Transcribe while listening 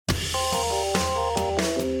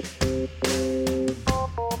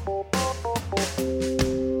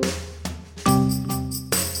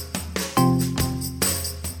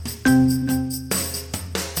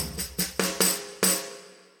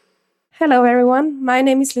Hello everyone, my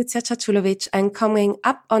name is Lucija Caculovic, and coming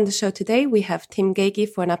up on the show today we have Tim Gagie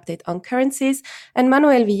for an update on currencies and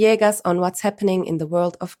Manuel Villegas on what's happening in the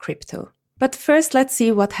world of crypto. But first, let's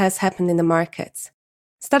see what has happened in the markets.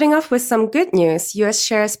 Starting off with some good news, US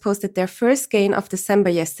shares posted their first gain of December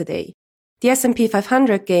yesterday. The S&P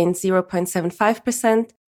 500 gained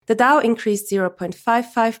 0.75%, the Dow increased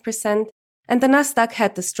 0.55%, and the Nasdaq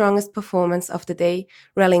had the strongest performance of the day,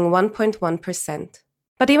 rallying 1.1%.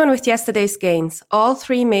 But even with yesterday's gains, all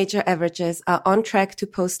three major averages are on track to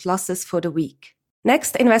post losses for the week.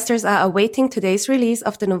 Next, investors are awaiting today's release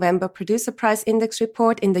of the November Producer Price Index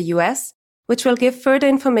report in the US, which will give further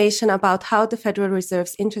information about how the Federal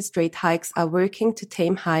Reserve's interest rate hikes are working to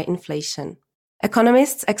tame high inflation.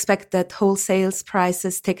 Economists expect that wholesale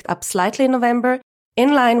prices ticked up slightly in November,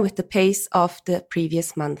 in line with the pace of the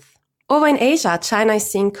previous month. Over in Asia, China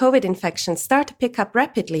is seeing COVID infections start to pick up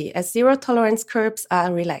rapidly as zero-tolerance curbs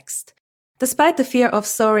are relaxed. Despite the fear of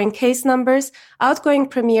soaring case numbers, outgoing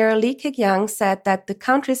Premier Li Keqiang said that the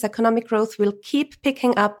country's economic growth will keep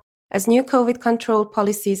picking up as new COVID control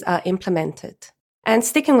policies are implemented. And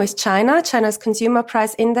sticking with China, China's consumer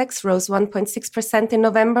price index rose 1.6% in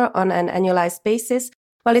November on an annualized basis,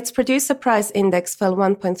 while its producer price index fell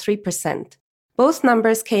 1.3%. Both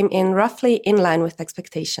numbers came in roughly in line with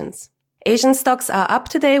expectations. Asian stocks are up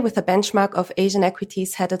today with a benchmark of Asian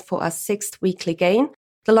equities headed for a sixth weekly gain,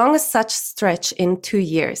 the longest such stretch in 2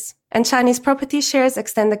 years. And Chinese property shares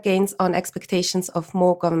extended gains on expectations of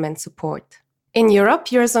more government support. In Europe,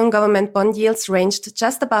 Eurozone government bond yields ranged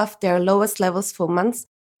just above their lowest levels for months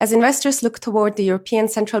as investors look toward the European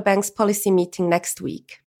Central Bank's policy meeting next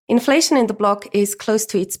week. Inflation in the bloc is close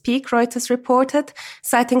to its peak, Reuters reported,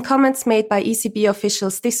 citing comments made by ECB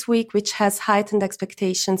officials this week, which has heightened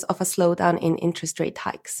expectations of a slowdown in interest rate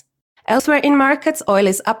hikes. Elsewhere in markets, oil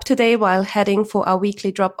is up today while heading for a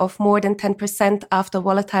weekly drop of more than 10% after a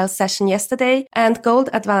volatile session yesterday, and gold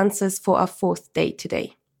advances for a fourth day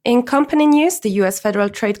today. In company news, the US Federal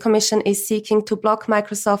Trade Commission is seeking to block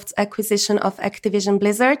Microsoft's acquisition of Activision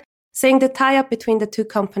Blizzard, saying the tie-up between the two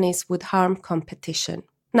companies would harm competition.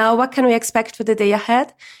 Now, what can we expect for the day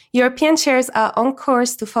ahead? European shares are on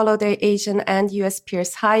course to follow their Asian and US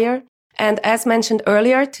peers higher. And as mentioned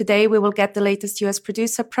earlier, today we will get the latest US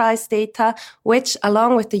producer price data, which,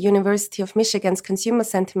 along with the University of Michigan's consumer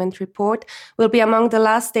sentiment report, will be among the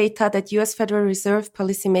last data that US Federal Reserve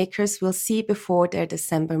policymakers will see before their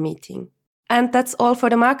December meeting. And that's all for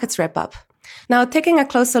the markets wrap-up. Now, taking a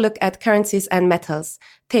closer look at currencies and metals.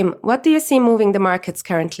 Tim, what do you see moving the markets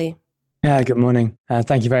currently? Yeah, good morning.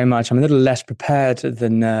 Thank you very much. I'm a little less prepared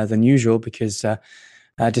than usual because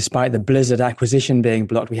despite the blizzard acquisition being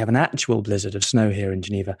blocked, we have an actual blizzard of snow here in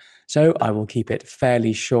Geneva. So I will keep it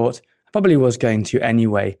fairly short. I probably was going to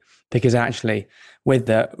anyway, because actually with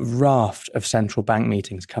the raft of central bank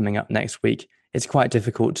meetings coming up next week, it's quite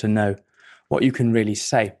difficult to know what you can really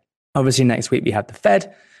say. Obviously, next week we have the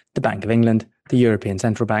Fed, the Bank of England, the European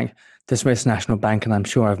Central Bank, the Swiss National Bank, and I'm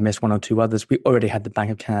sure I've missed one or two others. We already had the Bank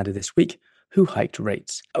of Canada this week, who hiked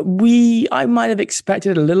rates. I might have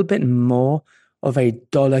expected a little bit more of a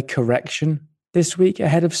dollar correction this week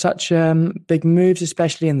ahead of such big moves,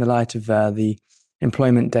 especially in the light of the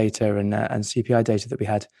employment data and CPI data that we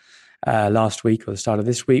had last week or the start of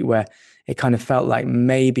this week, where it kind of felt like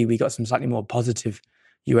maybe we got some slightly more positive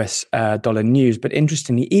US dollar news. But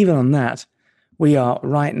interestingly, even on that, we are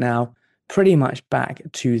right now pretty much back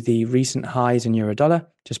to the recent highs in euro dollar,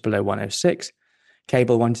 just below 106,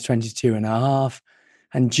 cable 1 to 22.5.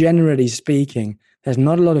 And generally speaking, there's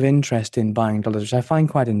not a lot of interest in buying dollars, which I find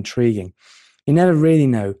quite intriguing. You never really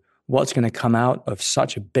know what's going to come out of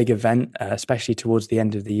such a big event, especially towards the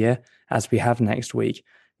end of the year, as we have next week.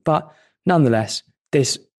 But nonetheless,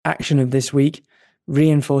 this action of this week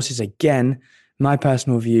reinforces again my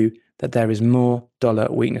personal view that there is more dollar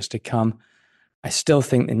weakness to come. I still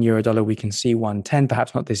think in euro dollar we can see 110,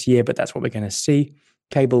 perhaps not this year, but that's what we're going to see.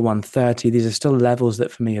 Cable 130, these are still levels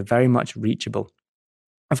that for me are very much reachable.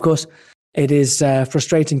 Of course, it is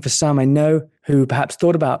frustrating for some I know who perhaps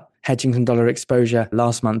thought about hedging some dollar exposure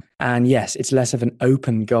last month. And yes, it's less of an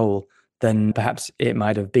open goal than perhaps it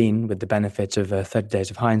might have been with the benefit of 30 days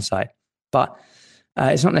of hindsight. But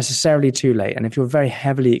it's not necessarily too late. And if you're very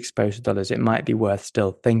heavily exposed to dollars, it might be worth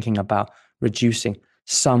still thinking about reducing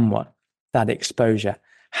somewhat that exposure.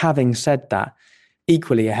 Having said that,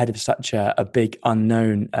 equally ahead of such a big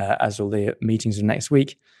unknown as all the meetings of next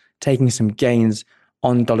week, taking some gains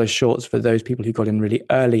on dollar shorts for those people who got in really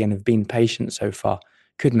early and have been patient so far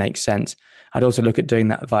could make sense. I'd also look at doing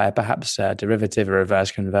that via perhaps a derivative or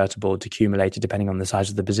reverse convertible to accumulate it depending on the size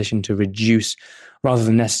of the position to reduce rather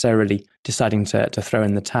than necessarily deciding to throw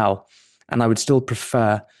in the towel. And I would still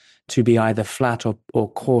prefer to be either flat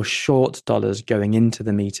or core short dollars going into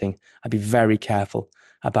the meeting. I'd be very careful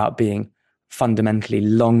about being fundamentally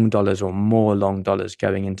long dollars or more long dollars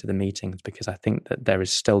going into the meetings, because I think that there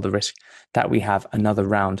is still the risk that we have another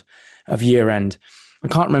round of year end. I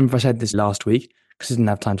can't remember if I said this last week because I didn't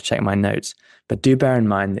have time to check my notes, but do bear in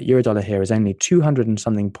mind that Eurodollar here is only 200 and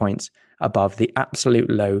something points above the absolute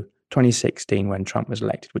low 2016 when Trump was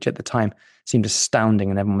elected, which at the time seemed astounding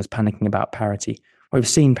and everyone was panicking about parity. We've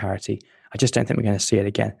seen parity. I just don't think we're going to see it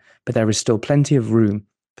again. But there is still plenty of room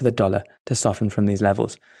for the dollar to soften from these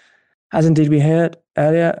levels. As indeed we heard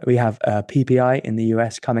earlier, we have a PPI in the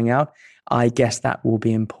US coming out. I guess that will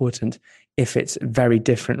be important if it's very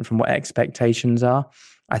different from what expectations are.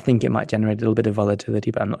 I think it might generate a little bit of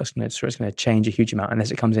volatility, but I'm not sure it's going to change a huge amount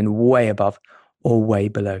unless it comes in way above or way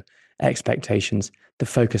below expectations. The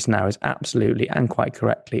focus now is absolutely and quite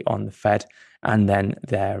correctly on the Fed and then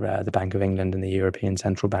the Bank of England and the European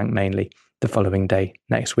Central Bank mainly the following day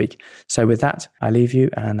next week. So with that, I leave you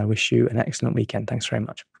and I wish you an excellent weekend. Thanks very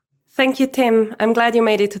much. Thank you, Tim. I'm glad you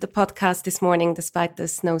made it to the podcast this morning despite the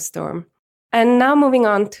snowstorm. And now moving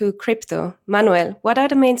on to crypto. Manuel, what are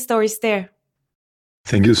the main stories there?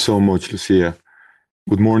 Thank you so much, Lucia.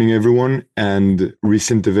 Good morning, everyone. And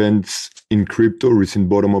recent events in crypto, recent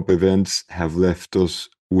bottom-up events have left us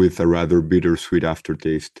with a rather bittersweet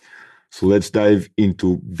aftertaste. So let's dive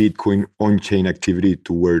into Bitcoin on-chain activity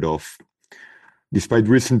to ward off. Despite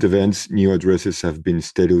recent events, new addresses have been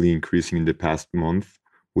steadily increasing in the past month,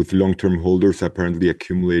 with long-term holders apparently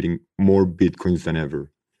accumulating more Bitcoins than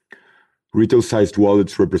ever. Retail-sized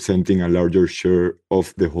wallets representing a larger share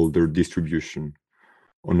of the holder distribution.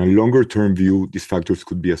 On a longer-term view, these factors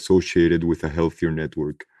could be associated with a healthier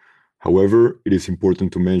network. However, it is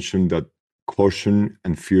important to mention that caution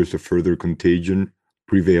and fears of further contagion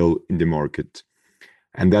prevail in the market,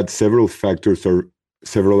 and that several actors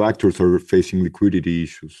are facing liquidity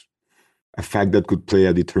issues, a fact that could play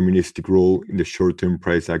a deterministic role in the short-term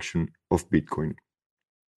price action of Bitcoin.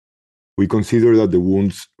 We consider that the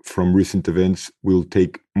wounds from recent events will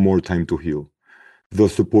take more time to heal,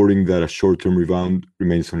 thus supporting that a short-term rebound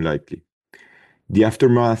remains unlikely. The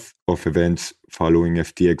aftermath of events following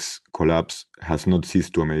FTX collapse has not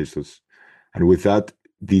ceased to amaze us, and with that,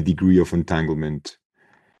 the degree of entanglement.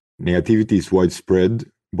 Negativity is widespread,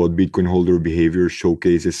 but Bitcoin holder behavior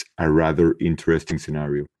showcases a rather interesting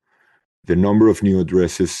scenario. The number of new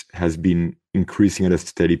addresses has been increasing at a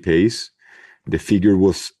steady pace. The figure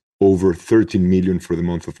was over 13 million for the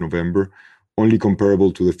month of November, only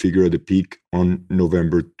comparable to the figure at the peak on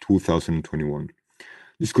November 2021.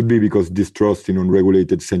 This could be because distrust in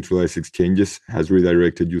unregulated centralized exchanges has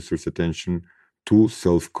redirected users' attention to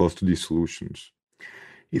self-custody solutions.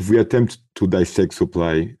 If we attempt to dissect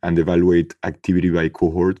supply and evaluate activity by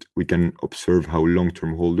cohort, we can observe how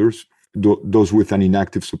long-term holders, those with an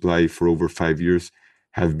inactive supply for over 5 years,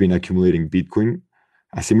 have been accumulating Bitcoin.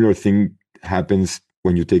 A similar thing happens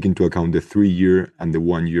when you take into account the 3-year and the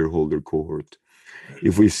 1-year holder cohort.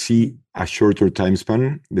 If we see a shorter time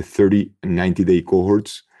span, the 30 and 90-day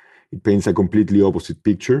cohorts, it paints a completely opposite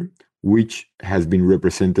picture, which has been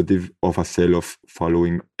representative of a sell-off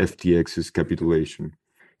following FTX's capitulation.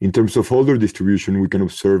 In terms of holder distribution, we can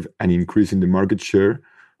observe an increase in the market share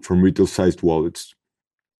from retail-sized wallets.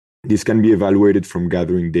 This can be evaluated from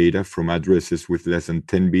gathering data from addresses with less than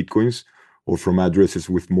 10 Bitcoins or from addresses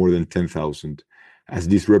with more than 10,000, as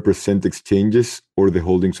these represent exchanges or the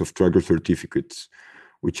holdings of tracker certificates,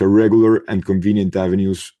 which are regular and convenient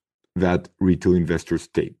avenues that retail investors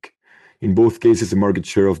take. In both cases, the market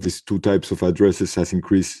share of these two types of addresses has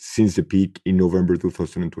increased since the peak in November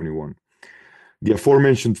 2021. The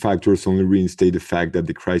aforementioned factors only reinstate the fact that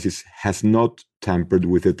the crisis has not tampered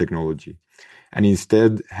with the technology, and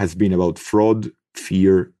instead has been about fraud,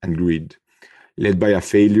 fear, and greed, led by a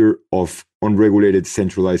failure of unregulated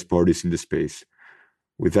centralized parties in the space.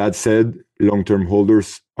 With that said, long-term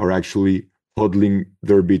holders are actually hodling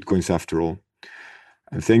their Bitcoins after all.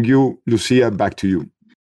 And thank you, Lucia, back to you.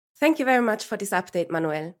 Thank you very much for this update,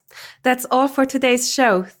 Manuel. That's all for today's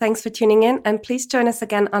show. Thanks for tuning in, and please join us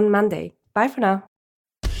again on Monday. Bye for now.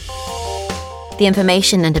 The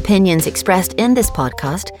information and opinions expressed in this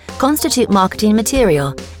podcast constitute marketing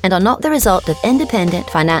material and are not the result of independent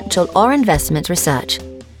financial or investment research.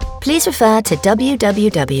 Please refer to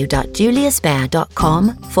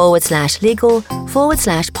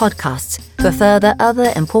www.juliusbaer.com/legal/podcasts for further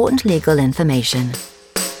other important legal information.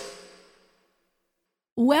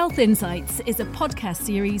 Wealth Insights is a podcast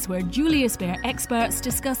series where Julius Baer experts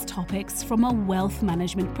discuss topics from a wealth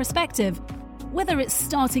management perspective, whether it's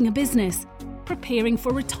starting a business, preparing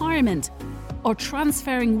for retirement, or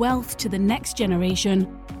transferring wealth to the next generation,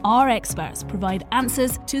 our experts provide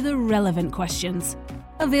answers to the relevant questions.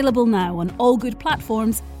 Available now on all good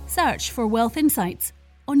platforms. Search for Wealth Insights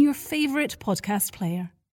on your favourite podcast player.